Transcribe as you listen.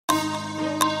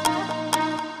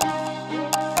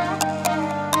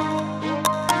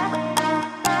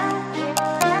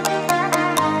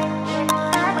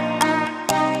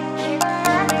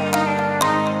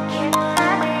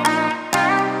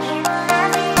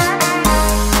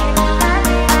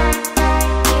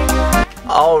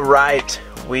right,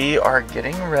 we are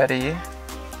getting ready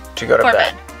to go to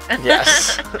bed.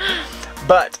 Yes.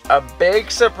 But a big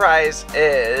surprise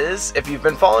is, if you've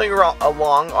been following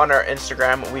along on our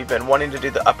Instagram, we've been wanting to do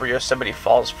the Upper Yosemite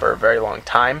Falls for a very long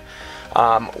time,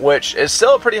 which is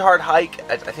still a pretty hard hike.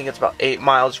 I think it's about 8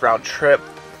 miles round trip,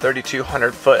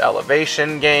 3,200 foot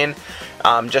elevation gain,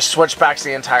 just switchbacks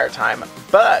the entire time.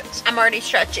 But I'm already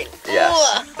stretching.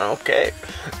 Yes. Ooh. Okay.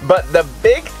 But the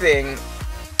big thing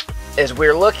is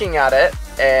we're looking at it,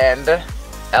 and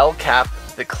El Cap,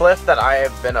 the cliff that I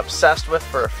have been obsessed with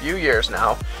for a few years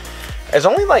now, is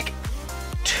only like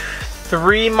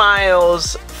 3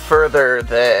 miles further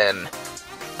than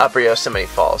Upper Yosemite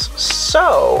Falls.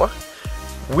 So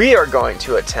we are going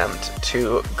to attempt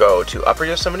to go to Upper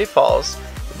Yosemite Falls,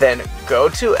 then go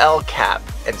to El Cap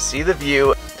and see the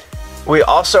view. We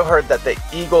also heard that the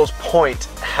Eagles Point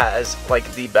has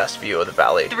like the best view of the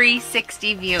valley.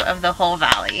 360 view of the whole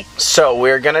valley. So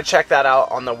we're gonna check that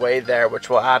out on the way there, which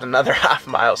will add another half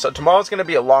mile. So tomorrow's gonna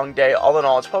be a long day. All in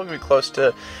all, it's probably gonna be close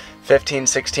to 15,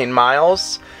 16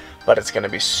 miles, but it's gonna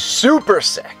be super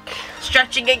sick.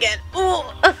 Stretching again. Ooh.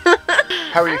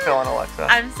 How are you feeling, Alexa?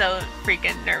 I'm so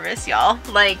freaking nervous, y'all.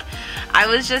 Like, I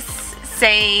was just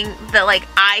saying that, like,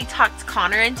 I talked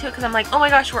Connor into it because I'm like, oh my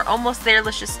gosh, we're almost there,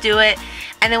 let's just do it.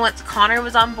 And then once Connor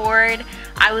was on board,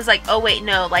 I was like, oh wait,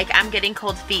 no, like, I'm getting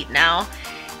cold feet now.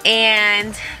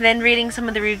 And then reading some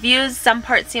of the reviews, some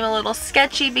parts seem a little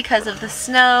sketchy because of the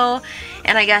snow,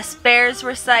 and I guess bears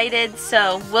were sighted,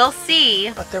 so we'll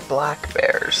see. But they're black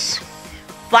bears.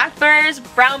 Black bears,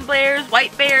 brown bears,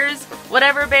 white bears,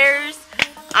 whatever bears.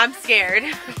 I'm scared.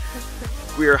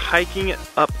 We are hiking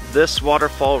up this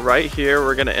waterfall right here.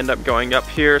 We're gonna end up going up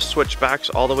here, switchbacks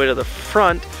all the way to the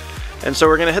front. And so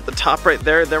we're gonna hit the top right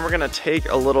there. Then we're gonna take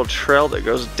a little trail that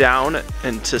goes down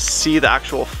and to see the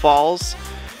actual falls.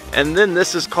 And then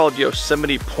this is called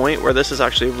Yosemite Point, where this is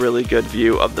actually a really good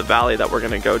view of the valley that we're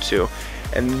gonna go to.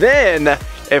 And then,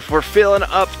 if we're feeling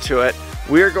up to it,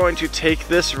 we're going to take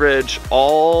this ridge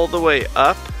all the way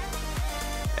up.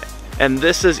 And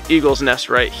this is Eagle's Nest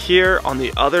right here. On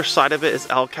the other side of it is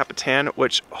El Capitan,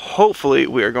 which hopefully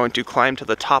we are going to climb to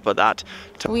the top of that.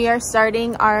 We are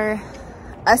starting our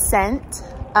ascent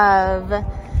of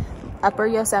Upper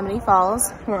Yosemite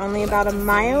Falls. We're only about a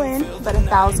mile in, but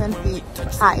 1,000 feet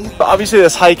high. But obviously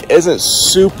this hike isn't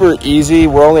super easy.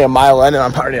 We're only a mile in and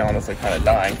I'm already honestly kind of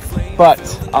dying. But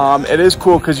it is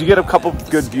cool because you get a couple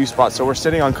good view spots. So we're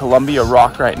sitting on Columbia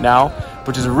Rock right now,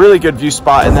 which is a really good view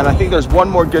spot. And then I think there's one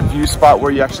more good view spot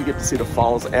where you actually get to see the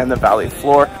falls and the valley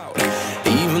floor.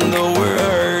 Even though we're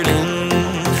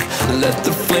hurting, let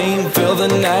the flame fill the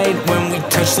night. When we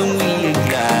touch them, we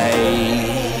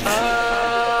ignite.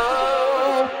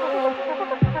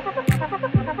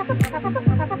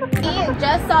 We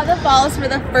just saw the falls for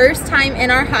the first time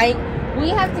in our hike. We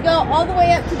have to go all the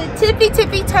way up to the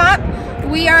tippy top.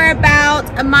 We are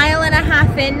about a mile and a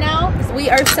half in now. We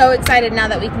are so excited now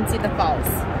that we can see the falls.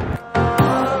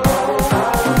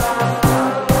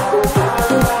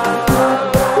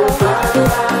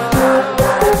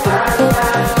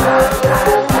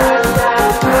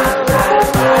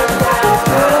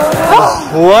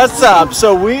 What's up?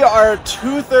 So we are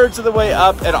 2/3 of the way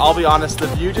up, and I'll be honest, the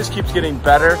view just keeps getting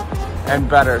better and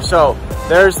better. So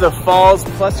there's the falls,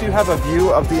 plus you have a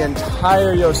view of the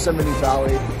entire Yosemite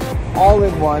Valley all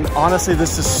in one. Honestly,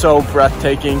 this is so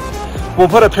breathtaking. We'll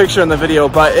put a picture in the video,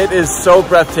 but it is so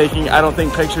breathtaking. I don't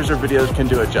think pictures or videos can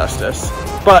do it justice.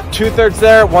 But 2/3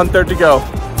 there, 1/3 to go.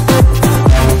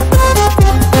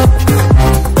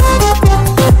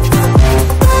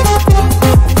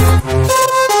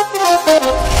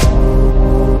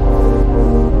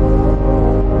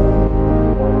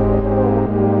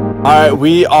 All right,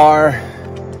 we are,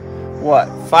 what,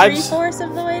 3/4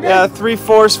 of the way down? Yeah,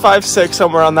 3/4, 5, 6,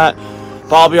 somewhere on that.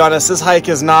 But I'll be honest, this hike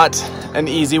is not an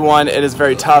easy one. It is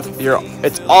very tough.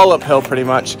 It's all uphill pretty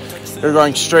much. You're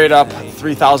going straight up,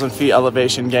 3,000 feet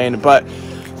elevation gain. But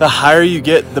the higher you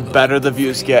get, the better the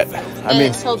views get. I mean,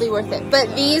 it's totally worth it.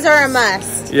 But these are a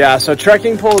must. Yeah, so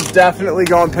trekking poles, definitely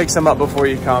go and pick some up before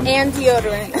you come. And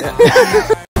deodorant.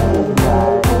 Yeah.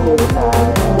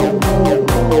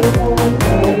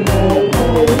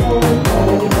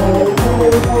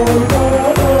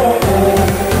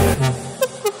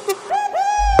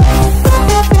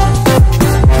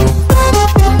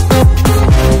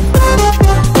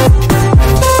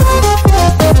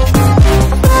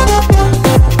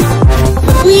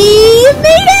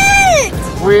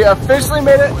 We officially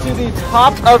made it to the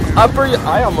top of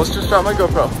I almost just dropped my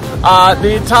GoPro.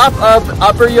 The top of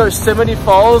Upper Yosemite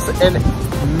Falls, and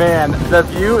man, the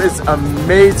view is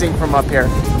amazing from up here.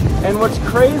 And what's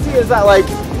crazy is that, like,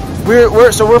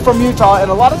 we're from Utah,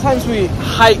 and a lot of times we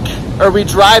hike or we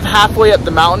drive halfway up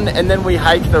the mountain and then we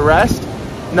hike the rest.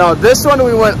 No, this one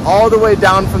we went all the way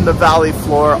down from the valley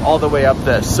floor all the way up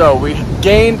this. So we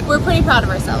gained. We're pretty proud of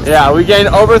ourselves. Yeah, we gained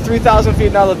over 3,000 feet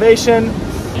in elevation,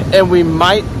 and we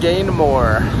might gain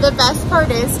more. The best part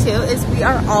is too, is we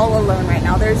are all alone right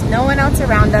now. There's no one else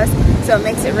around us, so it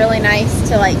makes it really nice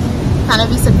to like kind of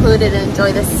be secluded and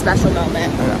enjoy this special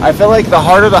moment. I feel like the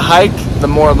harder the hike, the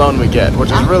more alone we get,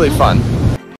 which is really fun.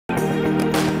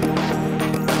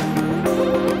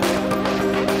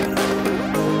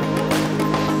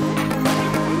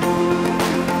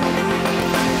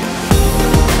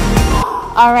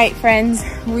 All right, friends,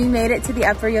 we made it to the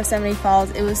upper Yosemite Falls.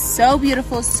 It was so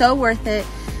beautiful, so worth it.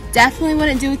 Definitely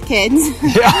wouldn't do with kids.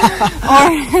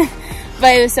 Yeah.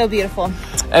 But it was so beautiful.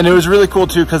 And it was really cool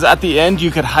too, because at the end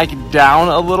you could hike down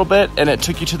a little bit and it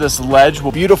took you to this ledge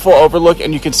with beautiful overlook,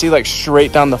 and you can see like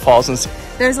straight down the falls. And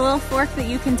there's a little fork that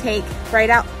you can take right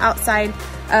outside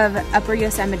of upper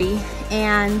Yosemite,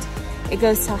 and it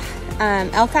goes to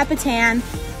El Capitan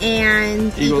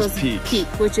and Eagles Peak,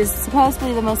 which is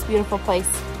supposedly the most beautiful place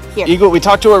here. We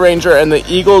talked to a ranger, and the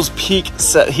Eagles Peak,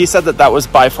 he said that was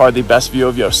by far the best view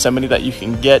of Yosemite that you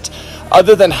can get,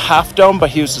 other than Half Dome, but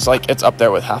he was just like, it's up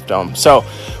there with Half Dome. So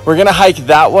we're gonna hike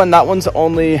that one. That one's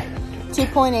only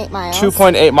 2.8 miles.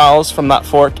 2.8 miles from that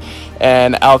fork,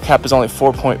 and El Cap is only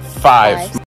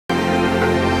 4.5.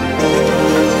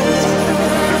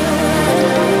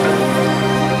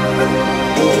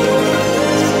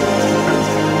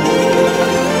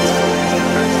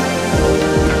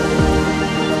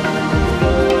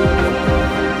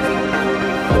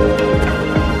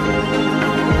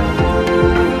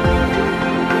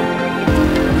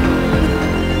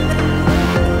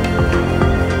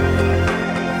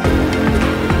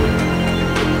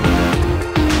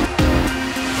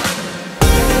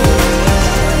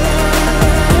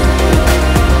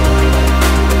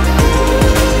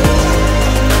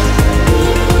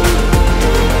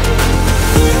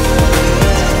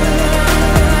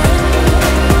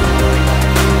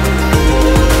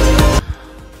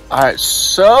 All right,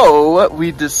 so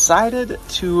we decided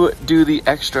to do the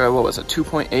extra, what was it,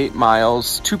 2.8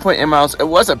 miles. 2.8 miles. It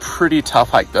was a pretty tough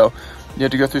hike though. You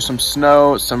had to go through some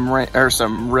snow, some rain, or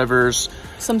some rivers,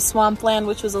 some swampland,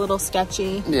 which was a little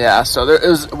sketchy. Yeah, so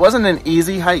it wasn't an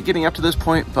easy hike getting up to this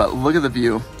point, but look at the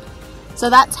view. So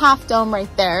that's Half Dome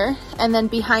right there, and then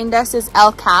behind us is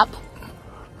El Cap.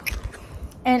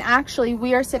 And actually,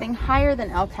 we are sitting higher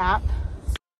than El Cap.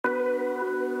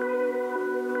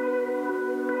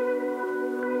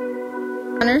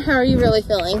 Connor, how are you really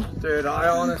feeling? Dude, I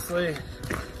honestly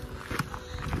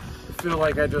feel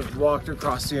like I just walked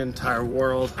across the entire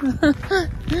world.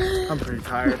 I'm pretty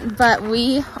tired. But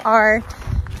we are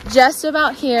just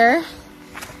about here,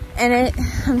 and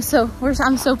I'm so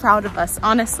proud of us,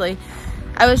 honestly.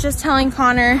 I was just telling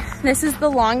Connor, this is the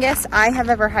longest I have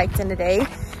ever hiked in a day.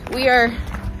 We are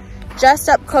just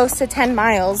up close to 10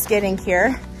 miles getting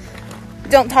here.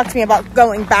 Don't talk to me about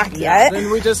going back yet.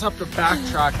 Then we just have to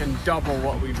backtrack and double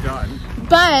what we've done.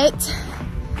 But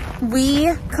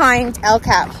we climbed El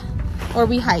Cap, or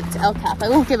we hiked El Cap. I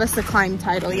won't give us the climb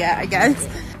title yet, I guess.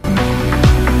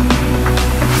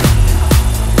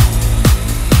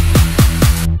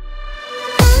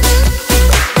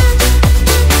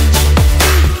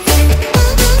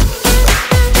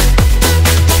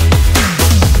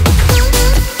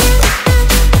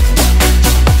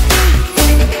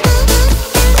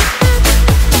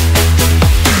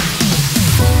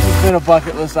 A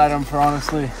bucket list item for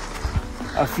honestly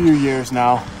a few years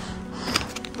now,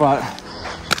 but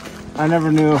I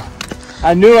never knew.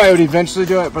 I knew I would eventually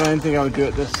do it, but I didn't think I would do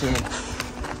it this soon.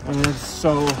 And it's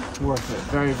so worth it.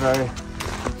 Very, very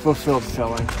fulfilled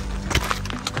feeling.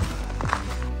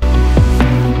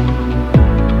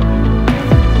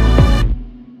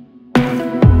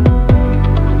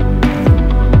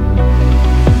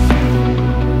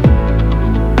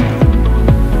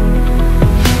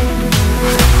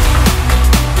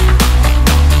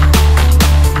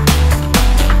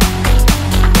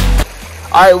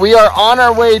 All right, we are on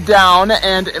our way down,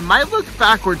 and it might look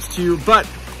backwards to you, but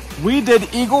we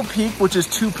did Eagle Peak, which is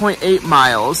 2.8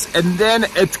 miles. And then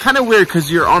it's kind of weird because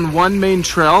you're on one main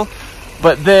trail,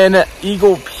 but then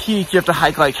Eagle Peak, you have to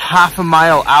hike like half a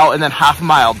mile out and then half a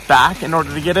mile back in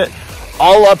order to get it.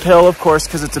 All uphill, of course,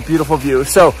 because it's a beautiful view.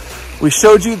 So we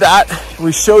showed you that.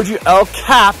 We showed you El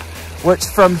Cap, which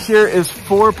from here is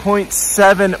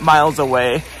 4.7 miles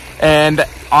away. And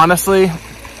honestly,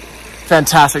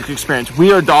 fantastic experience.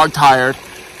 We are dog tired.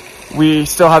 We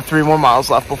still have 3 more miles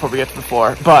left before we get to the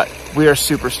floor, but we are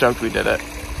super stoked we did it.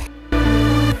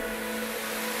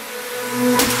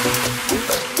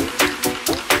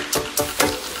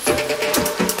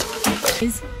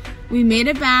 We made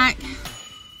it back.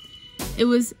 It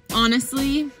was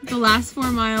honestly, the last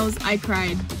 4 miles I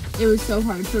cried. It was so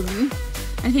hard for me.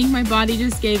 I think my body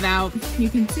just gave out. You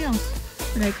can feel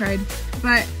that I cried.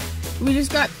 But we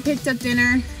just picked up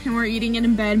dinner and we're eating it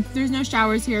in bed. There's no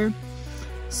showers here.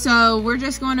 So we're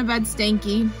just going to bed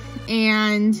stanky.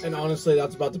 And honestly,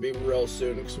 that's about to be real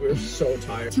soon because we're so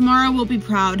tired. Tomorrow we'll be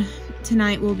proud.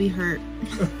 Tonight we'll be hurt.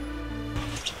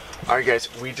 Alright guys,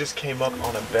 we just came up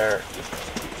on a bear.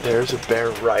 There's a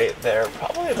bear right there,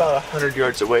 probably about 100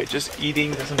 yards away, just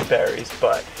eating some berries,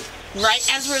 but... Right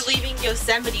as we're leaving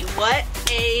Yosemite, what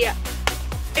a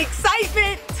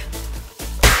excitement!